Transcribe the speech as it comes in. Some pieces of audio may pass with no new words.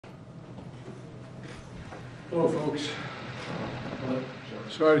Hello, folks.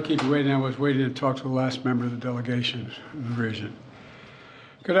 Sorry to keep you waiting. I was waiting to talk to the last member of the delegation in the region.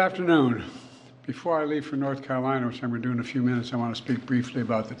 Good afternoon. Before I leave for North Carolina, which I'm going to do in a few minutes, I want to speak briefly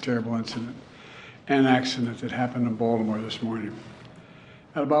about the terrible incident and accident that happened in Baltimore this morning.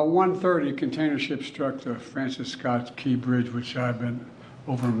 At about 1:30, a container ship struck the Francis Scott Key Bridge, which I've been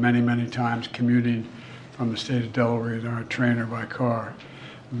over many times commuting from the state of Delaware in our trainer by car.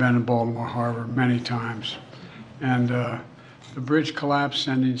 I've been in Baltimore Harbor many times. And the bridge collapsed,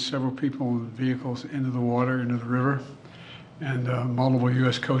 sending several people and vehicles into the water, into the river. And multiple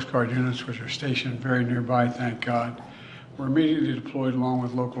U.S. Coast Guard units, which are stationed very nearby, thank God, were immediately deployed along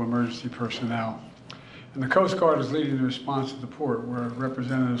with local emergency personnel. And the Coast Guard is leading the response at the port, where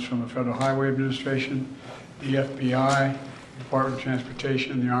representatives from the Federal Highway Administration, the FBI, the Department of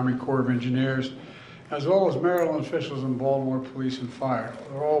Transportation, the Army Corps of Engineers, as well as Maryland officials and Baltimore Police and Fire.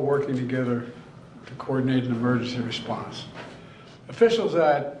 They're all working together to coordinate an emergency response. Officials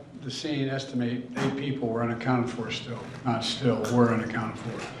at the scene estimate 8 people were unaccounted for still. Not still, were unaccounted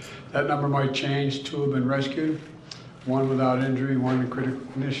for. That number might change. 2 have been rescued, 1 without injury, 1 in critical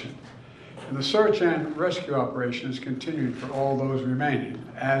condition. And the search and rescue operation is continuing for all those remaining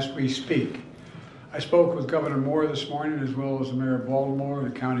as we speak. I spoke with Governor Moore this morning, as well as the Mayor of Baltimore, the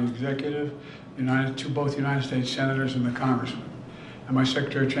county executive, both United States senators and the congressman. And my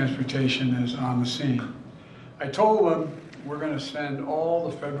Secretary of Transportation is on the scene. I told them we're going to send all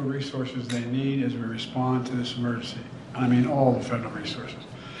the federal resources they need as we respond to this emergency. I mean all the federal resources.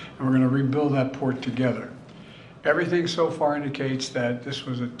 And we're going to rebuild that port together. Everything so far indicates that this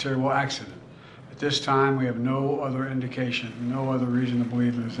was a terrible accident. At this time, we have no other indication, no other reason to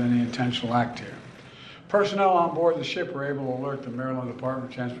believe there's any intentional act here. Personnel on board the ship were able to alert the Maryland Department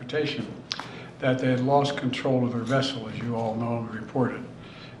of Transportation that they had lost control of their vessel, as you all know and reported.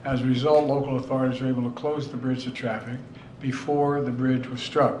 As a result, local authorities were able to close the bridge to traffic before the bridge was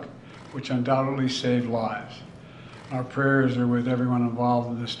struck, which undoubtedly saved lives. Our prayers are with everyone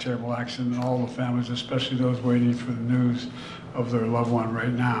involved in this terrible accident and all the families, especially those waiting for the news of their loved one right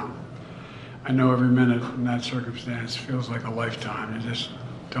now. I know every minute in that circumstance feels like a lifetime. You just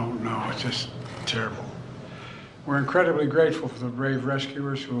don't know. It's just terrible. We're incredibly grateful for the brave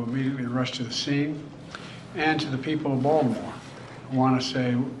rescuers who immediately rushed to the scene, and to the people of Baltimore. I want to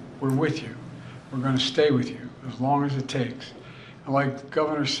say, we're with you. We're going to stay with you as long as it takes. And like the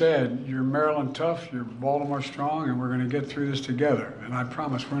governor said, you're Maryland tough, you're Baltimore strong, and we're going to get through this together. And I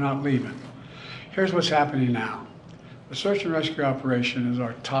promise we're not leaving. Here's what's happening now. The search and rescue operation is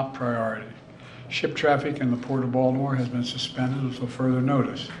our top priority. Ship traffic in the Port of Baltimore has been suspended until further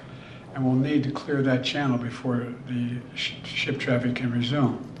notice, and we'll need to clear that channel before the ship traffic can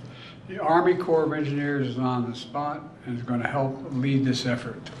resume. The Army Corps of Engineers is on the spot and is going to help lead this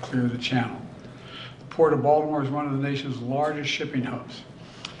effort to clear the channel. The Port of Baltimore is one of the nation's largest shipping hubs,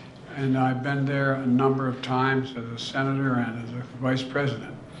 and I've been there a number of times as a senator and as a vice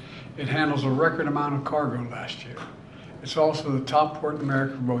president. It handles a record amount of cargo last year. It's also the top port in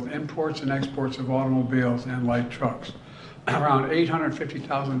America for both imports and exports of automobiles and light trucks. Around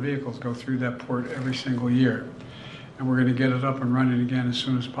 850,000 vehicles go through that port every single year, and we're going to get it up and running again as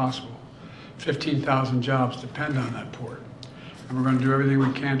soon as possible. 15,000 jobs depend on that port, and we're going to do everything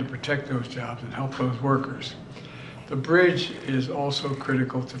we can to protect those jobs and help those workers. The bridge is also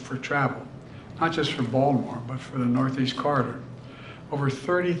critical for travel, not just for Baltimore, but for the Northeast Corridor. Over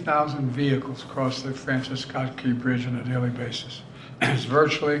 30,000 vehicles cross the Francis Scott Key Bridge on a daily basis. It's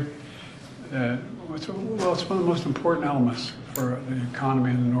virtually, it's one of the most important elements for the economy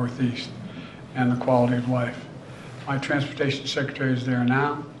in the Northeast and the quality of life. My transportation secretary is there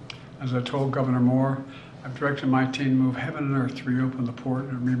now. As I told Governor Moore, I've directed my team to move heaven and earth to reopen the port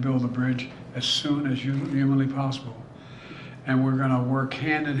and rebuild the bridge as soon as humanly possible. And we're going to work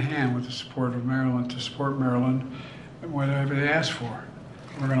hand in hand with the support of Maryland to support Maryland whatever they ask for.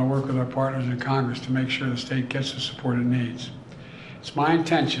 We're going to work with our partners in Congress to make sure the state gets the support it needs. It's my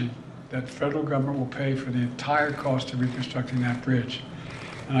intention that the federal government will pay for the entire cost of reconstructing that bridge,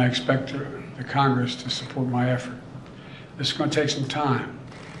 and I expect the Congress to support my effort. This is going to take some time.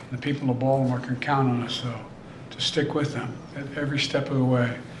 The people of Baltimore can count on us, though, to stick with them at every step of the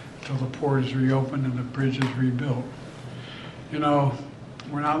way until the port is reopened and the bridge is rebuilt. You know,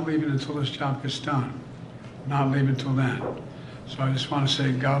 we're not leaving until this job gets done. Not leaving until then. So I just want to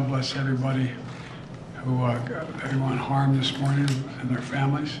say God bless everybody who got everyone harmed this morning and their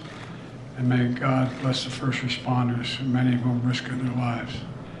families. And may God bless the first responders, many of whom risking their lives.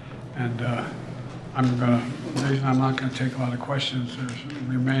 And the reason I'm not going to take a lot of questions, there's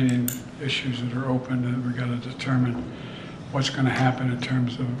remaining issues that are open that we've got to determine what's going to happen in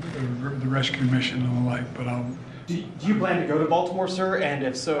terms of the rescue mission and the like, but Do you plan to go to Baltimore, sir? And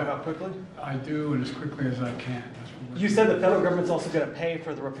if so, how quickly? I do, and as quickly as I can. You said the federal government's also going to pay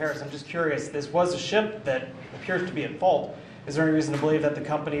for the repairs. I'm just curious, this was a ship that appears to be at fault. Is there any reason to believe that the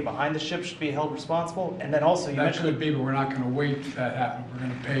company behind the ship should be held responsible? And then also, you That mentioned... could be, but we're not going to wait for that to happen. We're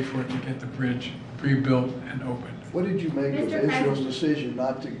going to pay for it to get the bridge rebuilt and opened. What did you make of Mr. Israel's President. decision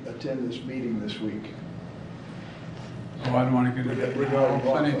not to attend this meeting this week? Oh, I don't want to get into that. Regarding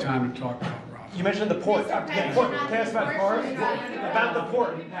Plenty of Rockwell. time to talk about Ross. You mentioned the port. Mr. President, Port. not Can I ask about the cars? port. About the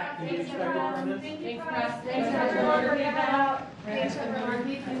port. Thanks, everyone. Thanks, everyone. Thanks, everyone.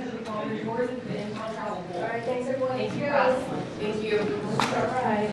 All right, thanks, everyone. Thank you. Thank you. All right.